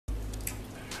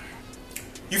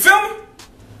You feel me?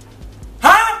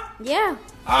 Huh? Yeah.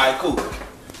 Alright, cool.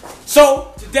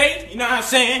 So, today, you know what I'm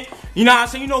saying? You know what I'm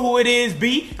saying? You know who it is,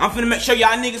 B. I'm finna show y'all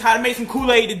niggas how to make some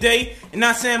Kool-Aid today. You know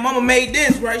what I'm saying? Mama made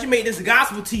this, right? She made this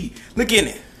gospel tea. Look in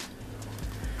it.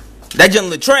 That just a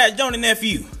little trash, don't it,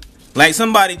 nephew? Like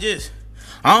somebody just,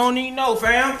 I don't even know,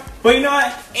 fam. But you know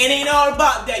what? It ain't all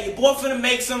about that. Your boy finna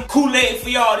make some Kool-Aid for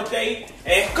y'all today.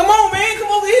 And come on, man. Come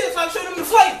over here so I can show them the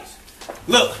flavors.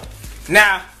 Look.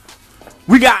 Now,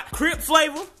 we got Crip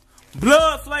flavor,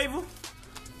 blood flavor,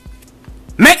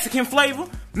 Mexican flavor,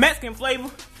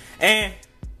 and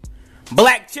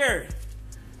black cherry. You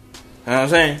know what I'm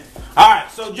saying?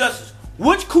 Alright, so Justice,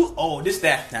 which cool, oh, this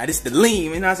that, now this the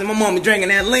lean, you know what I'm saying? My mom be drinking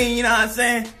that lean, you know what I'm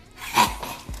saying?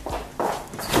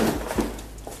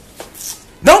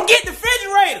 Don't get the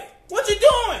refrigerator! What you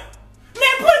doing?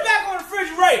 Man, put it back on the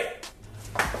refrigerator!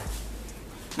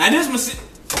 Now this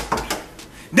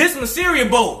my cereal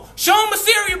bowl. Show them a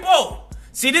cereal bowl.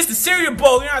 See, this the cereal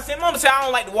bowl, you know what I'm saying? Mama said I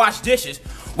don't like to wash dishes,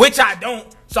 which I don't,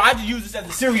 so I just use this as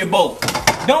a cereal bowl.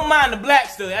 Don't mind the black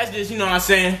stuff, that's just, you know what I'm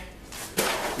saying?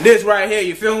 This right here,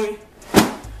 you feel me?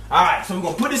 Alright, so we're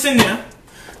gonna put this in there.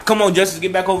 Come on, Justice,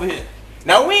 get back over here.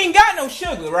 Now, we ain't got no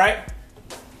sugar, right?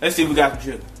 Let's see if we got some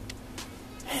sugar.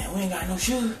 Man, we ain't got no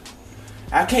sugar.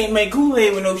 I can't make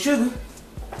Kool-Aid with no sugar.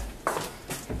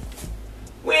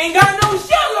 We ain't got no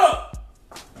sugar!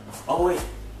 Oh, wait.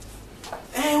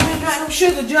 Man, we ain't got no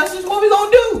sugar, Justice. What we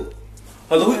gonna do?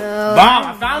 Hello, Mom,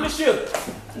 I found the sugar.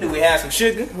 I knew we had some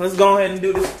sugar. Let's go ahead and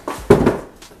do this.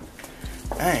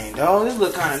 Dang, dog, this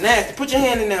look kind of nasty. Put your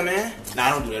hand in there, man.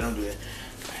 Nah, don't do that, don't do that.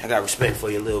 I got respect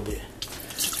for you a little bit.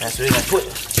 That's what we gonna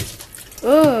put.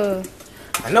 Ugh.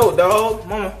 I know, dog.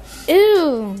 Mama.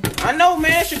 Ew. I know,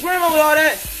 man. It's your grandma with all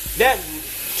that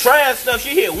trash stuff. She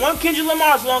hit one Kendrick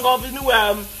Lamar song off his new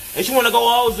album, and she want to go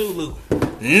all Zulu.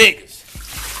 Niggas.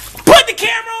 Put the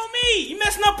camera on me. You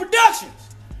messing up productions.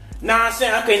 Nah, I'm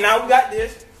saying, okay, now we got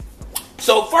this.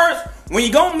 So first, when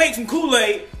you gonna make some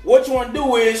Kool-Aid, what you wanna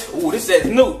do is, ooh, this says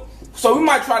new. So we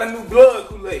might try the new blood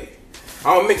Kool-Aid.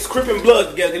 I'm gonna mix Crip and blood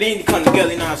together. They need to come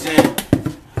together, you know what I'm saying?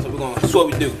 So that's what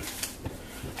we do.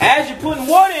 As you're putting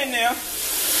water in there,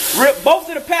 rip both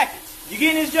of the packets. You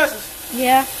getting this, Justice?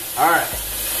 Yeah. Alright.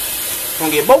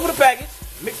 Gonna get both of the packets,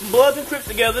 mix the bloods and Crips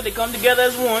together. They come together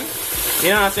as one. You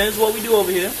know what I'm saying? This is what we do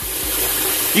over here.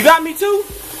 You got me too?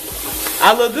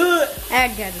 I look good. I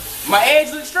got it. My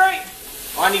edge look straight.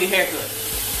 Oh, I need a haircut.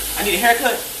 I need a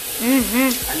haircut.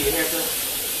 I need a haircut.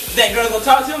 That girl gonna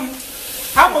talk to me?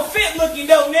 How my fit looking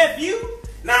though, nephew?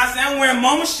 Nah, I'm saying I'm wearing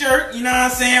mama's shirt, you know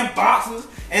what I'm saying? Boxers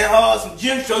and some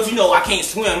gym shorts. You know I can't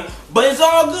swim, but it's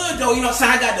all good though. You know what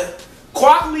I'm saying? I got the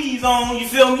quack leaves on. You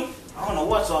feel me? I don't know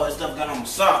what's all this stuff got on my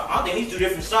sock. I think these two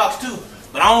different socks too,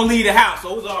 but I don't leave the house,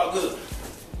 so it's all good.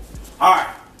 All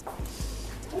right.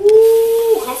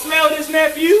 Ooh, come smell this,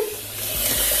 nephew.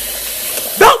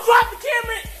 Don't drop the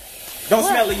camera. Don't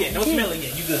smell it yet. Don't smell it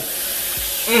yet. You good.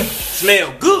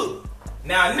 Smell good.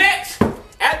 Now next,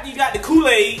 after you got the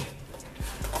Kool-Aid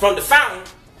from the fountain,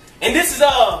 and this is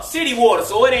city water,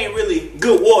 so it ain't really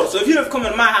good water. So if you ever come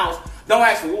into my house, don't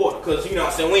ask for water, because you know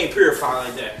what I'm saying, we ain't purified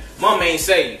like that. Mama ain't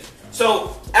saved.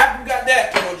 So after we got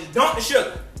that, we're gonna just dump the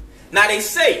sugar. Now they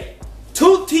say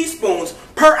 2 teaspoons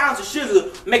per ounce of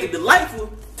sugar make a delightful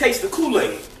taste of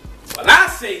Kool-Aid. Well, I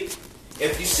say,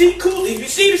 if you see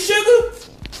the sugar,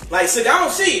 like I said, I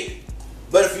don't see it.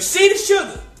 But if you see the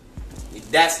sugar,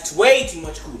 that's way too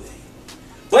much Kool-Aid.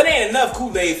 But ain't enough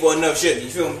Kool-Aid for enough sugar, you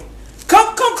feel me?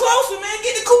 Come closer, man,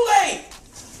 get the Kool-Aid.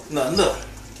 Look.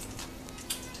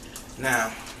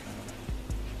 Now.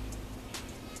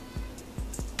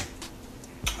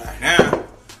 Alright, now.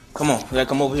 Come on, we gotta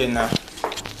come over here now.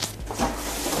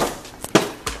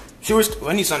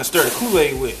 I need something to stir the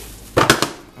Kool-Aid with.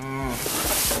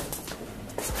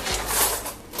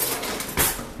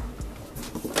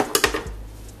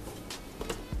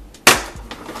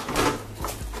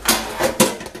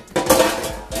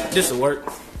 This'll work.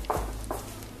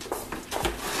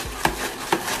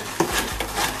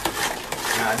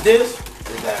 Now this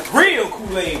is that real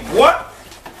Kool-Aid, boy.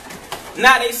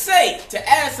 Now they say to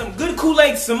add some good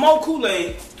Kool-Aid, some more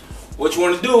Kool-Aid, what you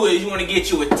want to do is you want to get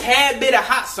you a tad bit of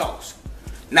hot sauce.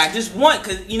 Not just one,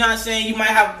 because you know what I'm saying, you might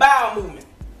have bowel movement.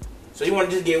 So you want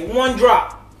to just get 1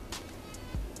 drop.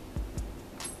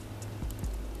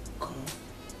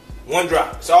 1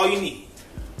 drop. That's all you need.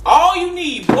 All you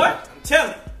need, boy. I'm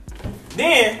telling you.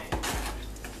 Then,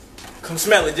 come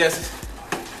smell it, Justice.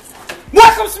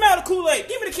 What? Come smell the Kool-Aid.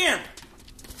 Give me the camera.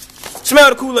 Smell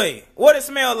the Kool-Aid. What it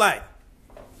smell like?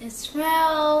 It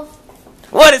smells...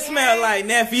 What it smell like,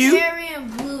 nephew? Cherry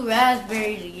and blue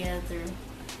raspberry together.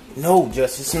 No,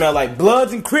 just it smell like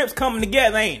Bloods and Crips coming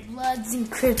together, ain't it? Bloods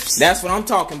and Crips. That's what I'm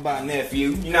talking about, nephew.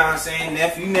 You know what I'm saying?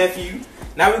 Nephew.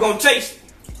 Now we're gonna taste it.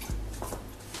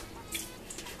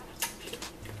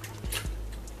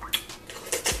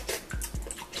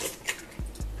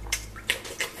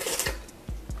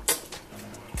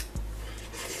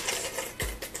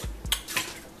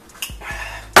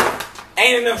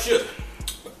 Ain't enough sugar.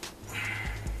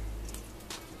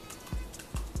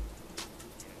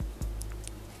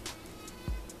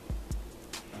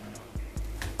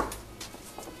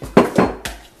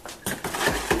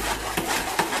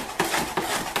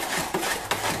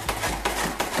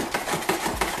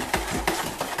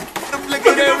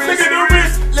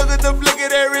 Look at the flick of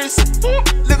that wrist.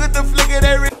 Look at the flick of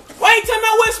that wrist. Why ain't tell me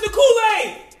I wasted the Kool-Aid?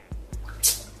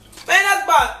 Man, that's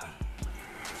about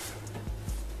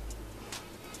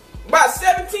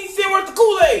 17 cents worth of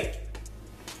Kool-Aid.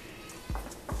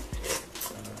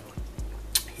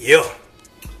 Yeah.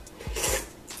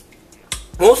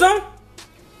 Want some?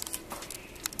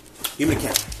 Give me the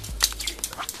camera.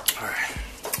 Alright.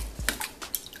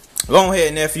 Go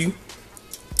ahead, nephew.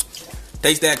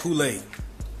 Taste that Kool-Aid.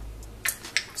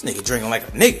 This nigga drinking like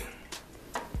a nigga.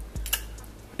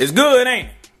 It's good, ain't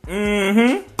it?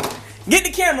 Mm-hmm. Get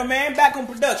the camera, man. Back on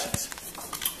productions.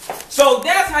 So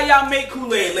that's how y'all make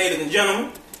Kool-Aid, ladies and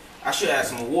gentlemen. I should have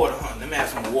some more water, huh? Let me have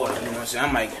some more water, you know what I'm saying?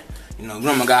 I might,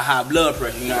 grandma got high blood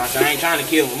pressure, you know what I'm saying? I ain't trying to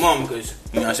kill my mama because,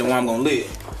 you know what I'm saying, where I'm gonna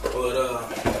live. But,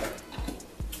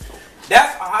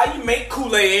 that's how you make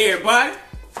Kool-Aid, everybody.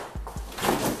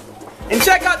 And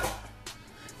check out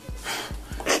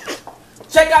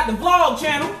the vlog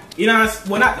channel. You know what I'm saying?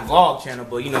 Well, not the vlog channel,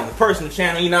 but, the personal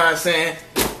channel, you know what I'm saying?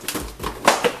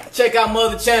 Check out my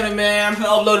other channel, man. I'm gonna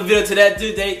upload a video to that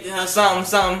today,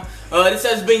 something. This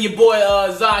has been your boy,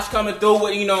 Zosh, coming through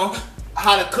with,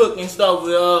 how to cook and stuff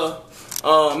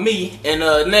with, me and,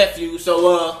 nephew.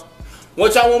 So,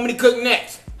 what y'all want me to cook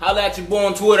next? Holla at your boy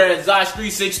on Twitter at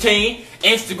Zosh316.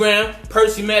 Instagram,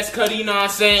 Percy Mascuddy, you know what I'm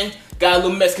saying? Got a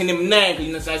little Mexican in my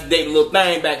name, cause, I used to date a little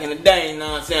thing back in the day, you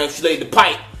know what I'm saying? She laid the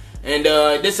pipe. And,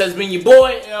 this has been your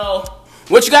boy,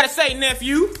 what you gotta say,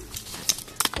 nephew?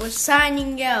 We're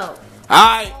signing out.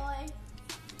 Alright. Boy.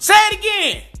 Say it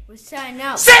again. We're signing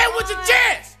out. Say it with your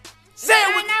chest. Say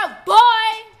it with out,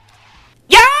 boy.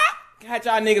 Yeah. Catch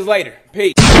y'all niggas later.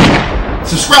 Peace.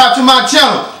 Subscribe to my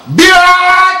channel. Be